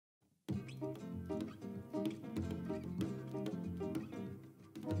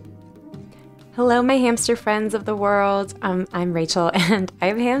Hello, my hamster friends of the world. I'm Rachel and I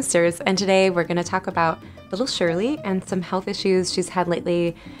have hamsters, and today we're going to talk about little Shirley and some health issues she's had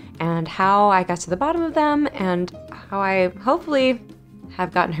lately and how I got to the bottom of them and how I hopefully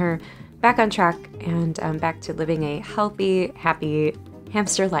have gotten her back on track and back to living a healthy, happy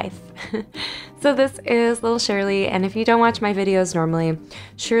hamster life. So this is little Shirley, and if you don't watch my videos normally,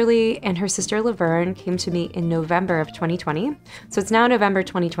 Shirley and her sister Laverne came to me in November of 2020. So it's now November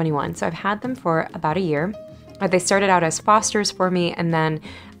 2021. So I've had them for about a year. They started out as fosters for me, and then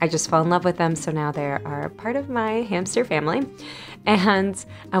I just fell in love with them. So now they are part of my hamster family. And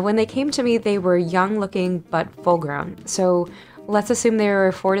when they came to me, they were young looking, but full grown. So let's assume they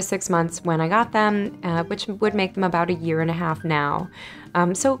were 4 to 6 months when I got them, which would make them about a year and a half now.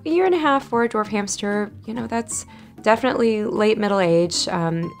 So a year and a half for a dwarf hamster, you know, that's definitely late middle age.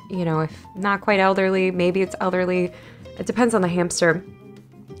 You know, if not quite elderly, maybe it's elderly. It depends on the hamster.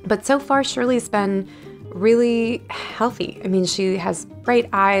 But so far, Shirley's been really healthy. I mean, she has bright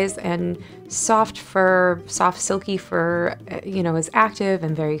eyes and soft fur, soft silky fur, you know, is active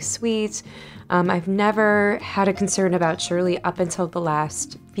and very sweet. I've never had a concern about Shirley up until the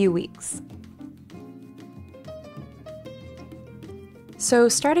last few weeks. So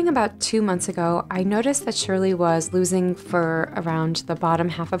starting about 2 months ago, I noticed that Shirley was losing fur around the bottom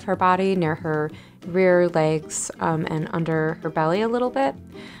half of her body, near her rear legs and under her belly a little bit.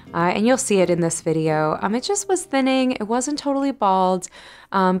 And you'll see it in this video. It just was thinning. It wasn't totally bald,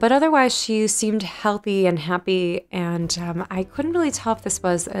 but otherwise she seemed healthy and happy. And I couldn't really tell if this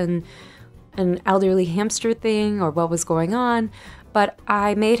was an elderly hamster thing or what was going on. But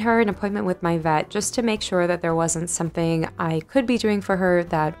I made her an appointment with my vet just to make sure that there wasn't something I could be doing for her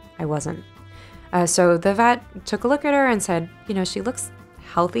that I wasn't. So the vet took a look at her and said, you know, she looks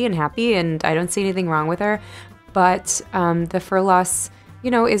healthy and happy and I don't see anything wrong with her. But the fur loss,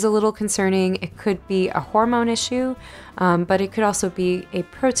 you know, is a little concerning. It could be a hormone issue, but it could also be a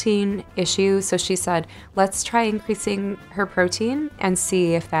protein issue. So she said, let's try increasing her protein and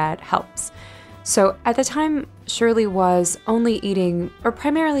see if that helps. So at the time, Shirley was only eating, or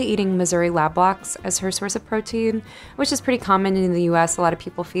primarily eating, Missouri lab blocks as her source of protein, which is pretty common in the US. A lot of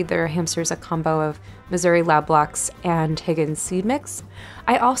people feed their hamsters a combo of Missouri lab blocks and Higgins seed mix.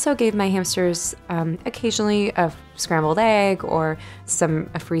 I also gave my hamsters occasionally a scrambled egg or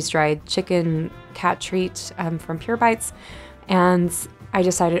a freeze-dried chicken cat treat from Pure Bites. And I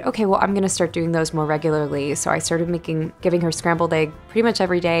decided, okay, well, I'm going to start doing those more regularly. So I started giving her scrambled egg pretty much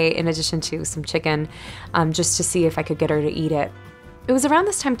every day in addition to some chicken, just to see if I could get her to eat it. It was around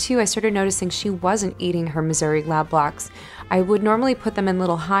this time too, I started noticing she wasn't eating her Missouri lab blocks. I would normally put them in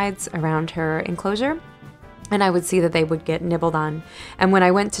little hides around her enclosure, and I would see that they would get nibbled on. And when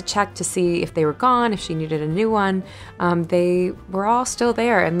I went to check to see if they were gone, if she needed a new one, they were all still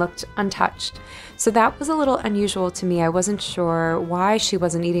there and looked untouched. So that was a little unusual to me. I wasn't sure why she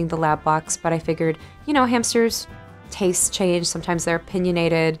wasn't eating the lab blocks, but I figured, you know, hamsters' tastes change. Sometimes they're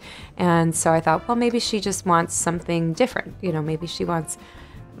opinionated. And so I thought, well, maybe she just wants something different. You know, maybe she wants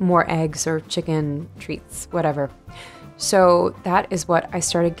more eggs or chicken treats, whatever. So that is what I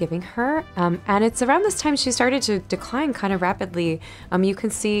started giving her. And it's around this time she started to decline kind of rapidly. You can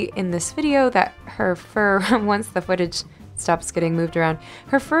see in this video that her fur, once the footage stops getting moved around,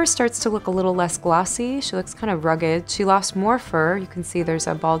 her fur starts to look a little less glossy. She looks kind of rugged. She lost more fur. You can see there's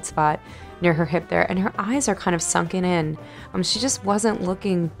a bald spot near her hip there, and her eyes are kind of sunken in. She just wasn't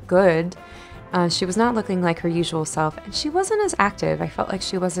looking good. She was not looking like her usual self, and she wasn't as active. I felt like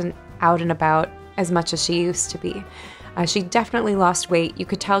she wasn't out and about as much as she used to be. She definitely lost weight. You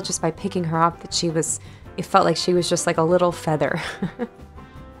could tell just by picking her up that it felt like she was just like a little feather.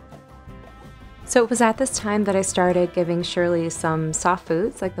 So it was at this time that I started giving Shirley some soft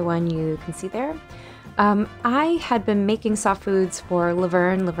foods, like the one you can see there. I had been making soft foods for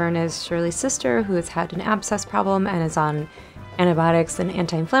Laverne. Laverne is Shirley's sister, who has had an abscess problem and is on antibiotics and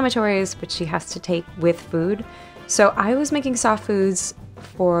anti-inflammatories, which she has to take with food. So I was making soft foods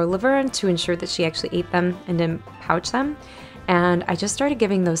for Laverne to ensure that she actually ate them and didn't pouch them. And I just started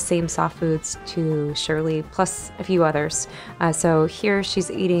giving those same soft foods to Shirley, plus a few others. So here she's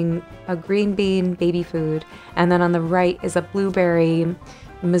eating a green bean baby food, and then on the right is a blueberry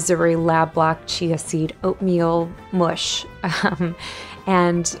Missouri lab block chia seed oatmeal mush.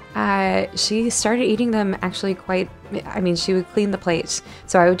 And she started eating them actually she would clean the plate.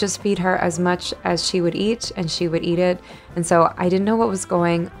 So I would just feed her as much as she would eat, and she would eat it. And so I didn't know what was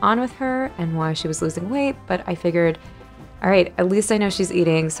going on with her and why she was losing weight, but I figured, all right, at least I know she's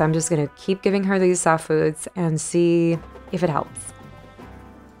eating, so I'm just gonna keep giving her these soft foods and see if it helps.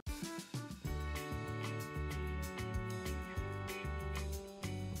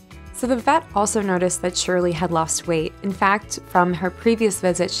 So the vet also noticed that Shirley had lost weight. In fact, from her previous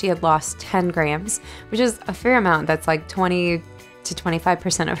visit, she had lost 10 grams, which is a fair amount. That's like 20 to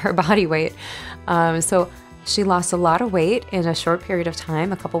 25% of her body weight. So she lost a lot of weight in a short period of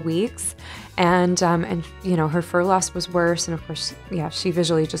time, a couple weeks, and you know, her fur loss was worse, and of course, yeah, she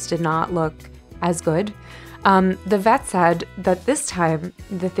visually just did not look as good. The vet said that this time,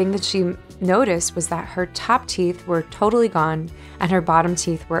 the thing that she noticed was that her top teeth were totally gone and her bottom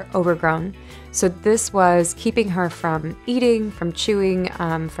teeth were overgrown. So this was keeping her from eating, from chewing,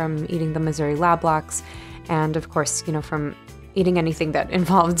 from eating the Missouri lab blocks, and of course, you know, from eating anything that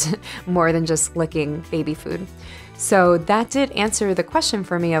involved more than just licking baby food. So that did answer the question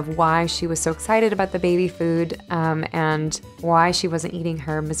for me of why she was so excited about the baby food and why she wasn't eating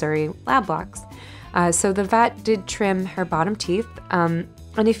her Missouri lab blocks. So the vet did trim her bottom teeth.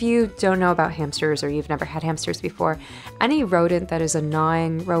 And if you don't know about hamsters or you've never had hamsters before, any rodent that is a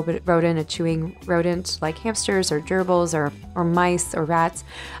gnawing rodent, a chewing rodent like hamsters or gerbils or mice or rats,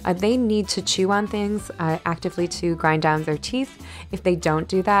 they need to chew on things actively to grind down their teeth. If they don't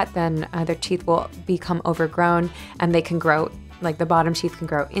do that, then their teeth will become overgrown and they can grow, like the bottom teeth can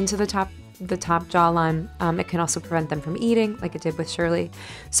grow into the top jawline. It can also prevent them from eating, like it did with Shirley.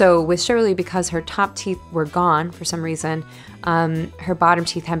 So with Shirley, because her top teeth were gone for some reason, her bottom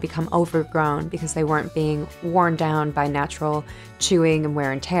teeth had become overgrown because they weren't being worn down by natural chewing and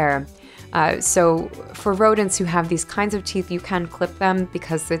wear and tear. So for rodents who have these kinds of teeth, you can clip them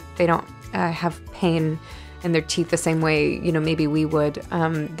because they don't have pain in their teeth the same way, you know, maybe we would.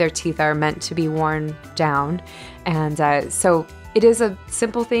 Their teeth are meant to be worn down. And so it is a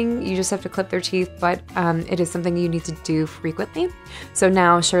simple thing. You just have to clip their teeth, but it is something you need to do frequently. So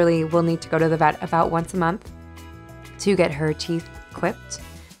now Shirley will need to go to the vet about once a month to get her teeth clipped.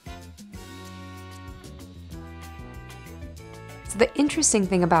 So the interesting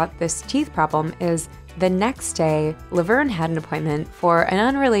thing about this teeth problem is the next day, Laverne had an appointment for an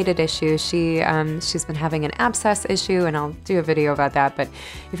unrelated issue. She's been having an abscess issue, and I'll do a video about that. But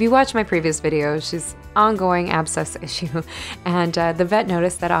if you watch my previous video, she's ongoing abscess issue. And the vet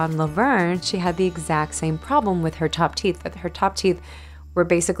noticed that on Laverne, she had the exact same problem with her top teeth, that her top teeth were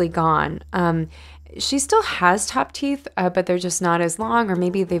basically gone. She still has top teeth, but they're just not as long, or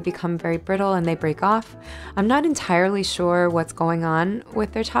maybe they've become very brittle and they break off. I'm not entirely sure what's going on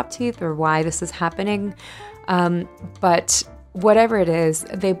with their top teeth or why this is happening, but whatever it is,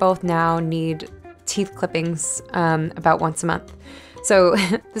 they both now need teeth clippings about once a month. So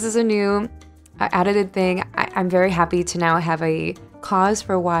this is a new added thing. I'm very happy to now have a cause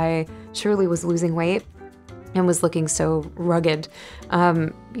for why Shirley was losing weight and was looking so rugged.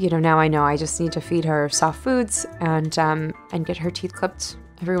 You know, now I know I just need to feed her soft foods and get her teeth clipped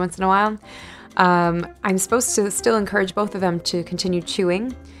every once in a while. I'm supposed to still encourage both of them to continue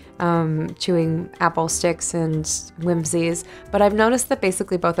chewing apple sticks and whimsies, but I've noticed that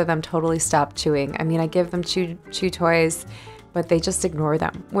basically both of them totally stopped chewing. I mean, I give them chew toys, but they just ignore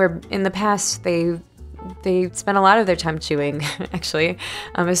them. Where in the past they spend a lot of their time chewing, actually,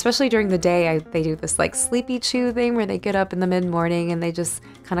 especially during the day. They do this like sleepy chew thing where they get up in the mid-morning and they just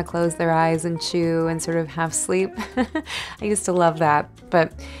kind of close their eyes and chew and sort of half sleep. I used to love that.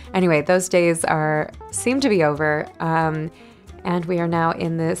 But anyway, those days seem to be over. And we are now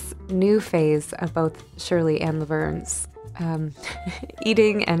in this new phase of both Shirley and Laverne's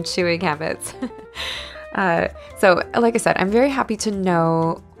eating and chewing habits. So like I said, I'm very happy to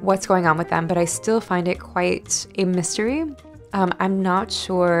know what's going on with them, but I still find it quite a mystery. I'm not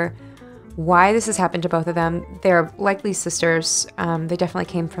sure why this has happened to both of them. They're likely sisters. They definitely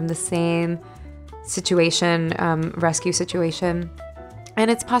came from the same situation, rescue situation.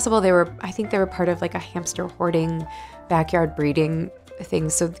 And it's possible I think they were part of like a hamster hoarding, backyard breeding thing.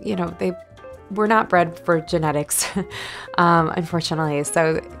 So, you know, they were not bred for genetics, unfortunately.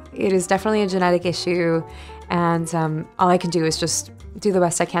 So it is definitely a genetic issue. And all I can do is just do the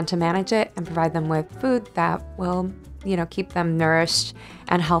best I can to manage it and provide them with food that will, you know, keep them nourished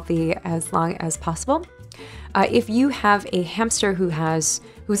and healthy as long as possible. If you have a hamster who's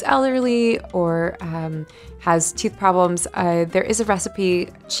elderly or has teeth problems, there is a recipe,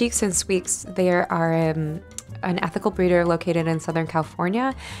 Cheeks and Squeaks. They are an ethical breeder located in Southern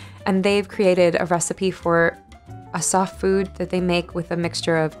California, and they've created a recipe for a soft food that they make with a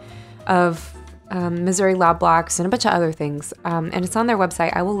mixture of Missouri lab blocks and a bunch of other things. And it's on their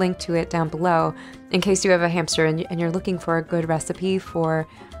website. I will link to it down below in case you have a hamster and you're looking for a good recipe for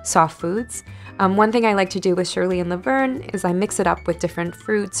soft foods. One thing I like to do with Shirley and Laverne is I mix it up with different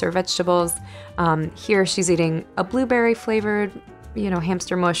fruits or vegetables. Here she's eating a blueberry flavored, you know,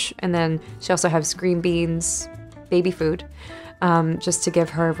 hamster mush, and then she also has green beans, baby food. just to give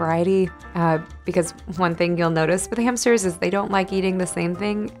her variety. Because one thing you'll notice with hamsters is they don't like eating the same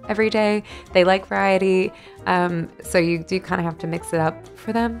thing every day. They like variety. So you do kind of have to mix it up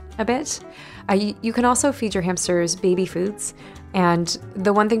for them a bit. You can also feed your hamsters baby foods. And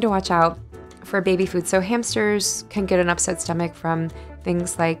the one thing to watch out for baby food, so hamsters can get an upset stomach from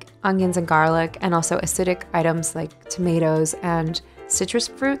things like onions and garlic, and also acidic items like tomatoes and citrus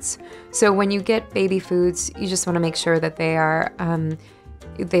fruits. So when you get baby foods, you just want to make sure that they are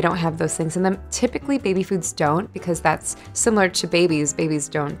they don't have those things in them. Typically baby foods don't, because that's similar to babies. Babies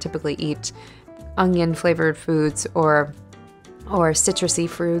don't typically eat onion flavored foods or citrusy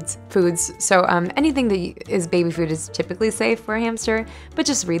foods. So anything that is baby food is typically safe for a hamster, but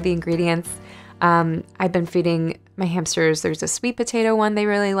just read the ingredients. I've been feeding my hamsters. There's a sweet potato one they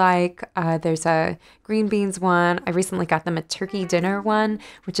really like. There's a green beans one. I recently got them a turkey dinner one,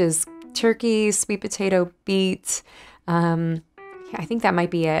 which is turkey, sweet potato, beet. I think that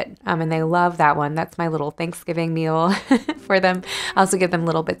might be it. And they love that one. That's my little Thanksgiving meal for them. I also give them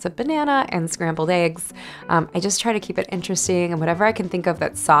little bits of banana and scrambled eggs. I just try to keep it interesting, and whatever I can think of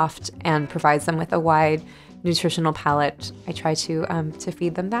that's soft and provides them with a wide nutritional palette, I try to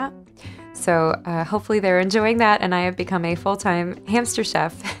feed them that. So hopefully they're enjoying that, and I have become a full-time hamster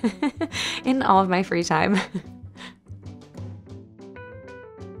chef in all of my free time.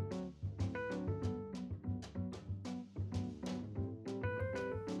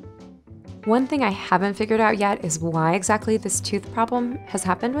 One thing I haven't figured out yet is why exactly this tooth problem has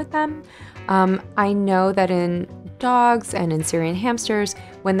happened with them. I know that in dogs and in Syrian hamsters,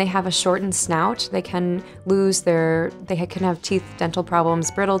 when they have a shortened snout, they can have teeth dental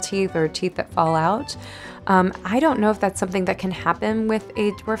problems, brittle teeth, or teeth that fall out. I don't know if that's something that can happen with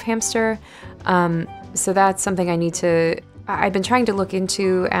a dwarf hamster. So that's something I've been trying to look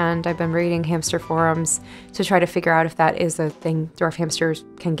into, and I've been reading hamster forums to try to figure out if that is a thing dwarf hamsters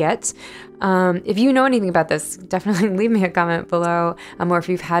can get. If you know anything about this, definitely leave me a comment below, or if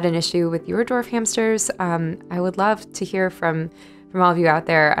you've had an issue with your dwarf hamsters. I would love to hear from all of you out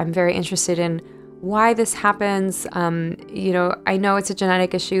there. I'm very interested in why this happens. I know it's a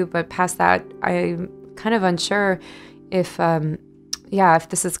genetic issue, but past that, I'm kind of unsure if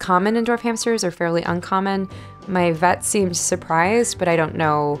this is common in dwarf hamsters or fairly uncommon. My vet seemed surprised, but I don't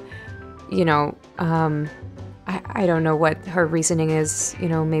know, I don't know what her reasoning is.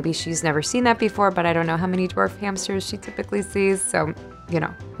 Maybe she's never seen that before, but I don't know how many dwarf hamsters she typically sees. So,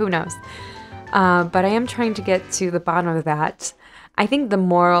 who knows? But I am trying to get to the bottom of that. I think the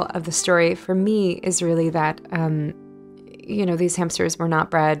moral of the story for me is really that, these hamsters were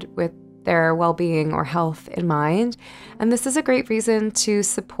not bred with their well-being or health in mind. And this is a great reason to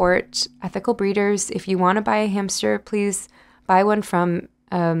support ethical breeders. If you want to buy a hamster, please buy one from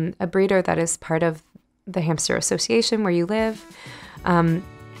a breeder that is part of the Hamster Association where you live.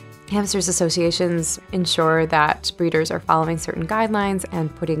 Hamsters associations ensure that breeders are following certain guidelines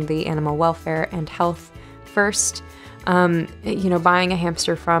and putting the animal welfare and health first. Buying a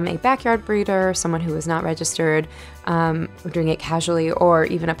hamster from a backyard breeder, someone who is not registered, or doing it casually, or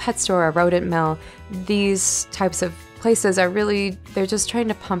even a pet store, a rodent mill, these types of places they're just trying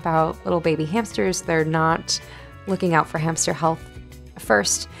to pump out little baby hamsters. They're not looking out for hamster health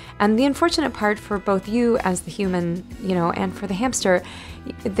first. And the unfortunate part for both you as the human, and for the hamster,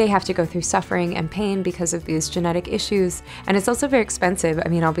 they have to go through suffering and pain because of these genetic issues. And it's also very expensive. I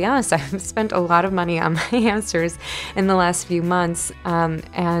mean, I'll be honest, I've spent a lot of money on my hamsters in the last few months,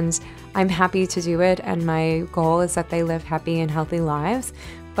 and I'm happy to do it. And my goal is that they live happy and healthy lives.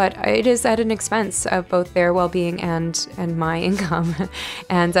 But it is at an expense of both their well-being and my income,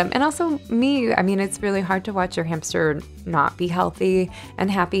 and also me. I mean, it's really hard to watch your hamster not be healthy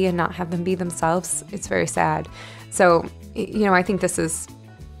and happy and not have them be themselves. It's very sad. So, I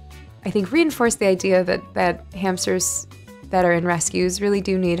think reinforce the idea that hamsters that are in rescues really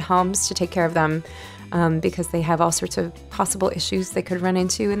do need homes to take care of them, because they have all sorts of possible issues they could run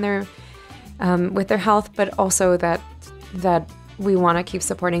into in their with their health, but also that we want to keep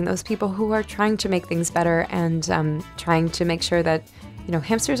supporting those people who are trying to make things better and trying to make sure that,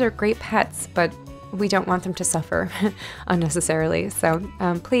 hamsters are great pets, but we don't want them to suffer unnecessarily. So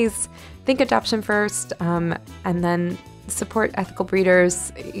please think adoption first, and then support ethical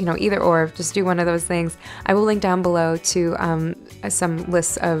breeders, either or, just do one of those things. I will link down below to some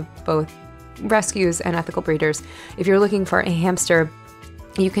lists of both rescues and ethical breeders. If you're looking for a hamster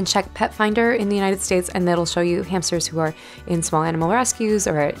You can check Pet Finder in the United States, and that'll show you hamsters who are in small animal rescues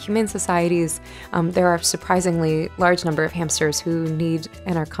or at humane societies. There are a surprisingly large number of hamsters who need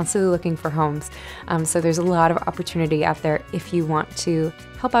and are constantly looking for homes. So there's a lot of opportunity out there if you want to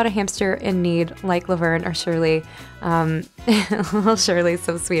help out a hamster in need, like Laverne or Shirley. Little Shirley's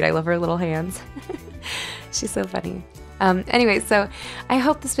so sweet. I love her little hands. She's so funny. Anyway, so I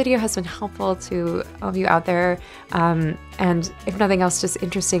hope this video has been helpful to all of you out there. And if nothing else, just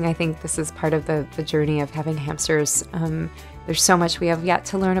interesting. I think this is part of the journey of having hamsters. There's so much we have yet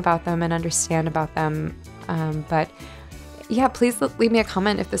to learn about them and understand about them. But yeah, please leave me a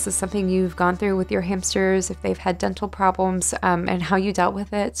comment if this is something you've gone through with your hamsters, if they've had dental problems, and how you dealt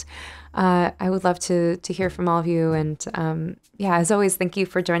with it. I would love to hear from all of you. And yeah, as always, thank you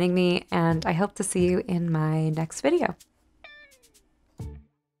for joining me, and I hope to see you in my next video.